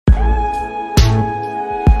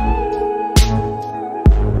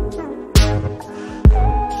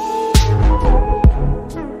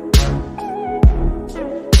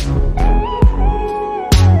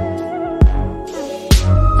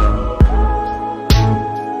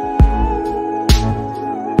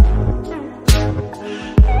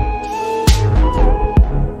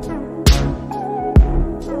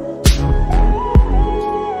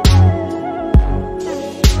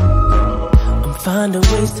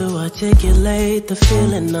to articulate the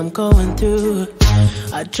feeling I'm going through.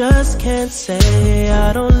 I just can't say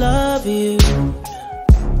I don't love you,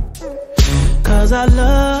 'cause I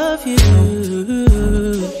love you.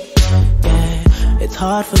 Yeah, it's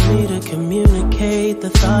hard for me to communicate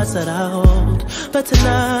the thoughts that I hold, but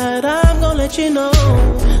tonight I'm gonna let you know.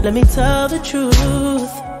 Let me tell the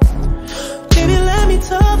truth. Baby, let me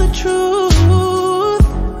tell the truth.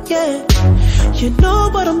 Yeah, you know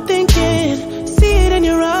what I'm thinking, see it in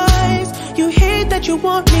your eyes. You hate that you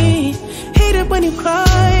want me, hate it when you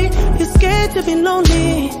cry. You're scared to be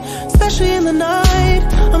lonely, especially in the night.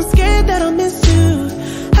 I'm scared that I'll miss you,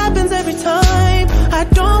 happens every time. I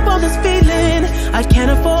don't want this feeling, I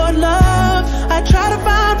can't afford love. I try to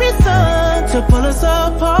find reason to pull us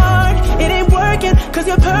apart. It ain't working, 'cause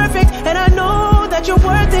you're perfect, and I know that you're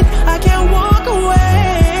worth it. I can't walk away.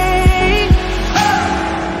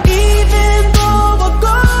 Even though we're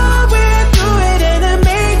going through it and it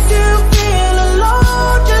makes you feel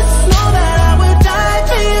alone, just know that I would die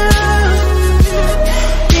for you.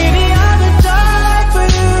 Baby, I would die for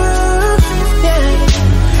you. Yeah.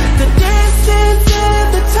 The distance and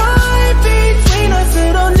the time between us,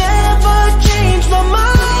 it'll never change my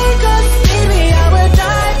mind. 'Cause baby, I would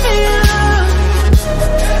die for you.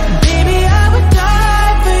 Baby, I would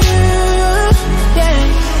die for you. Yeah.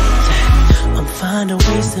 I'm finding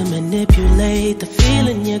ways to manipulate the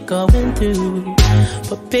feeling you're going through,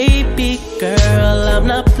 but baby girl, I'm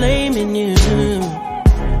not blaming you.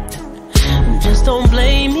 Just don't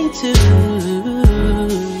blame me too.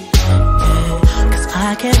 Yeah. 'Cause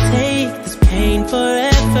I can't take this pain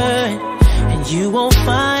forever, and you won't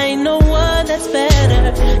find no one that's better.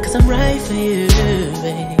 'Cause I'm right for you,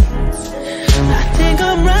 babe. I think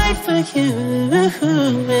I'm right for you.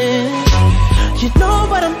 You know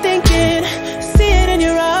what I'm thinking, see it in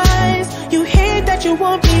your eyes. You hate that you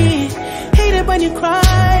want me, hate it when you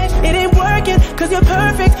cry. It ain't working, 'cause you're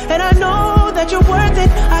perfect, and I know that you're worth it.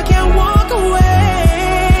 I can't walk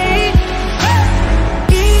away.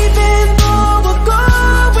 Even though we're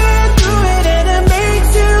going through it and it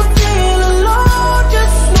makes you feel alone,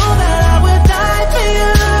 just know that I would die for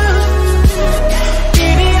you.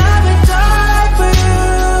 Baby, I would die for you.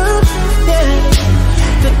 Yeah.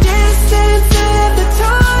 The distance and the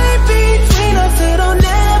time between us, it'll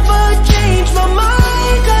never change my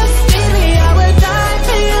mind. 'Cause baby, I would die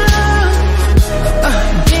for you.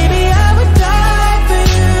 Baby, I would die for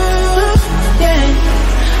you. Yeah,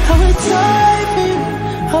 I would die for you.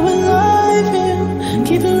 I would lie for you.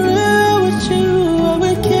 Keep it real with you. I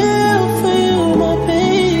would kill for you, my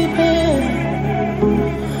baby.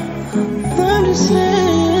 I'm just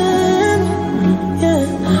saying, yeah.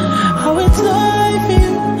 I would die for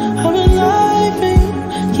you. I would lie for you.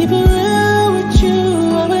 Keep it real with you.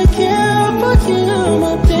 I would kill for you,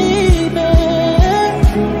 my baby.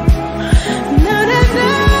 Na na na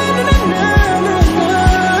na na na na.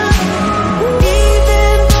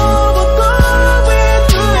 Even though we're going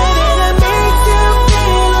through it and it makes you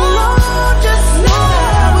feel alone, just know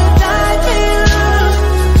that I would die for you.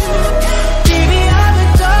 Baby, I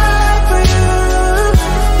would die for you.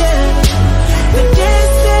 Yeah. The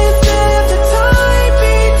distance and the time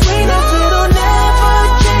between us, it'll never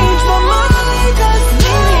change my mind. 'Cause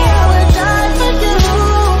baby, I would die for you.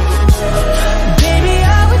 Baby,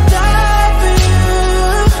 I would die for you.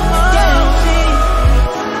 Yeah.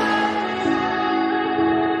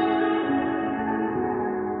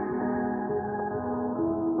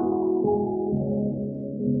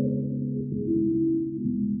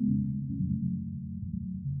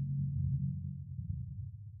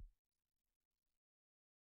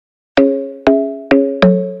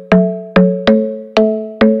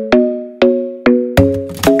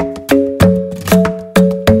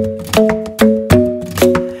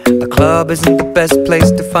 The club isn't the best place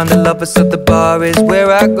to find a lover, so the bar is where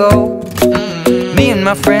I go. Me and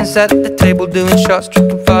my friends at the table doing shots,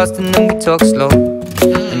 tripping fast, and then we talk slow.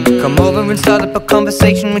 And you come over and start up a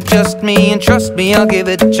conversation with just me, and trust me, I'll give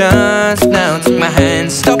it a chance. Now take my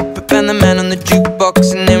hand, stop it, and the man on the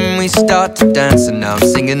jukebox, and then we start to dance. And now I'm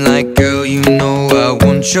singing like, girl, you know I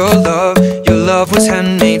want your love. Your love was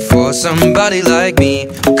handmade for somebody like me.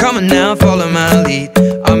 Come on now, follow my lead.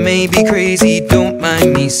 I may be crazy, don't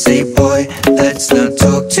mind me. Say, boy, let's not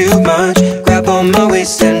talk too much. Grab on my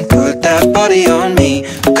waist and put that body on me.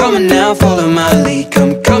 Come on now, follow my lead.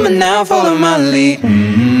 Come on now, follow my lead.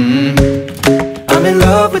 I'm in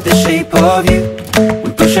love with the shape of you. We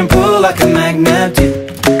push and pull like a magnet do.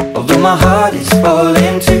 Although my heart is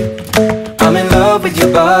falling too. I'm in love with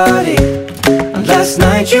your body. And last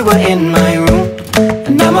night you were in my room,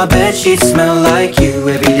 and now my bedsheets smell like you.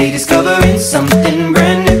 Every day discovering something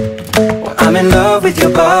brand new. Well, I'm in love with with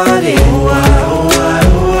your body. Ooh, I, ooh, I,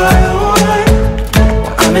 ooh, I, ooh,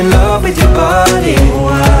 I. I'm in love with your body. Ooh,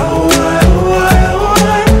 I, ooh, I, ooh, I, ooh,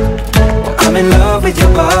 I. I'm in love with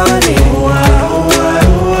your body. Ooh, I, ooh, I,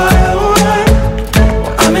 ooh, I, ooh,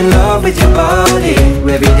 I. I'm in love with your body.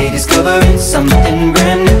 Every day discovering something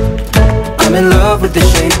brand new. I'm in love with the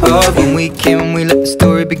shape of you. When we came, we let the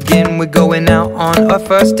story begin. We're going out on our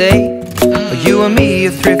first date. You and me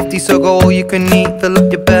are thrifty, so go all you can eat. Fill up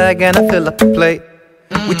your bag and I fill up the plate.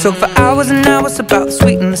 We talk for hours and hours about the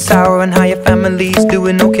sweet and the sour, and how your family's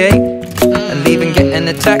doing okay. And leaving, getting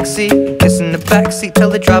a taxi, kissing the backseat, tell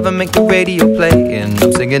the driver make the radio play. And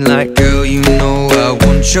I'm singing like, girl, you know I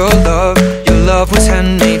want your love. Your love was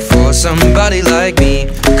handmade for somebody like me.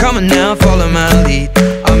 Come on now, follow my lead.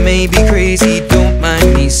 I may be crazy, don't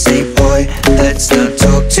mind me. Say, boy, let's not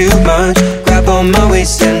talk too much. Grab on my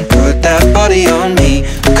waist and put that body on me.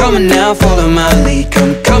 Come on now, follow my lead.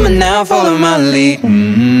 Come on now, follow my lead.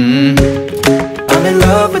 I'm in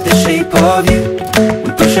love with the shape of you.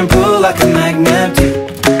 We push and pull like a magnet do.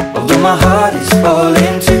 Although my heart is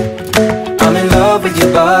falling too. I'm in love with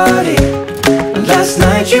your body. Last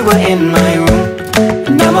night you were in my room,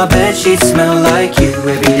 and now my bedsheets smell like you.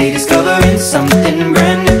 Every day discovering something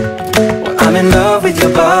brand new. Well, I'm in love with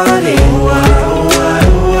your body. Ooh, I, ooh, I,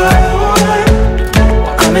 ooh, I, ooh, I.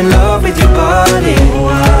 I'm in love with your body. Ooh,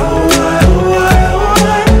 I, ooh, I, ooh, I, ooh, I.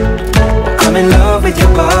 I'm in love with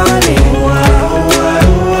your body. Ooh, I, ooh, I,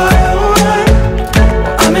 ooh, I, ooh, I.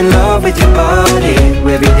 I'm in love with your body.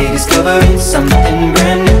 Every day discovering something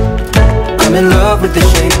brand new. I'm in love with the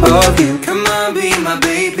shape of you. Come on, be my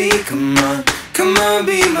baby, come on. Come on,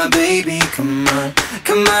 be my baby, come on.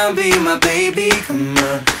 Come on, be my baby, come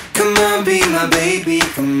on. Come on, be my baby,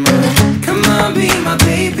 come on. Come on, be my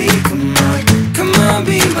baby, come on. Come on,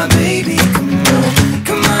 be my baby, come on.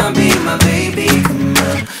 Come on, be my baby, come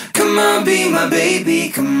on. Come on, be my baby,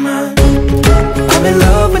 come on. I'm in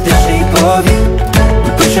love with the shape of you. We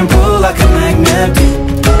push and pull like a magnet do.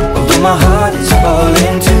 Although my heart is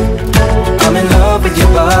falling too. I'm in love with your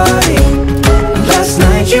body. Last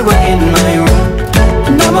night you were in my room,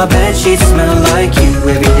 and now my bedsheets smell like you.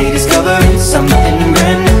 Every day discovering something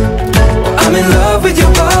brand new. I'm in love with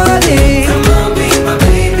your body. Come on, be my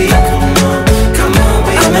baby, come on. Come on,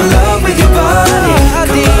 be I'm in love with your body.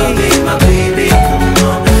 Come on, be my baby, come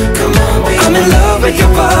on. Come on, be I'm in love with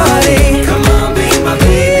your body. Come on, be my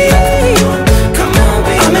baby, come on. Come on,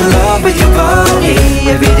 be I'm in love with your body.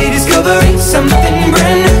 Every day discovering something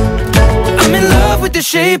brand new. I'm in love with the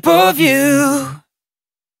shape of you.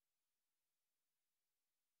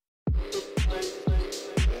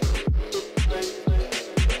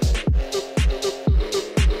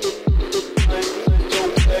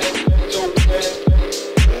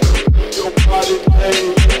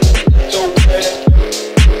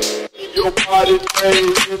 Your body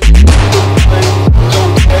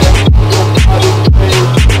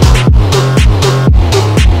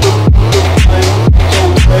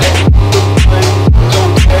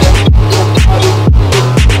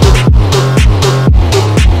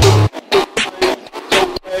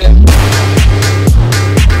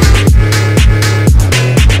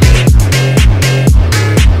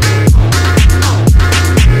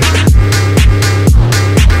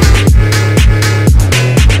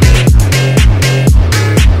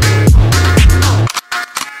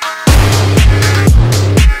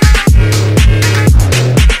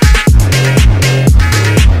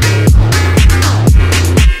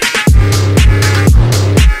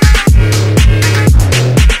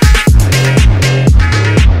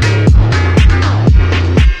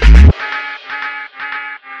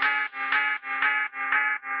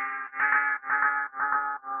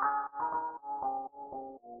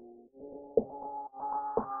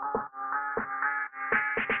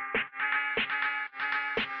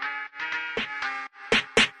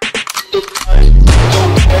Look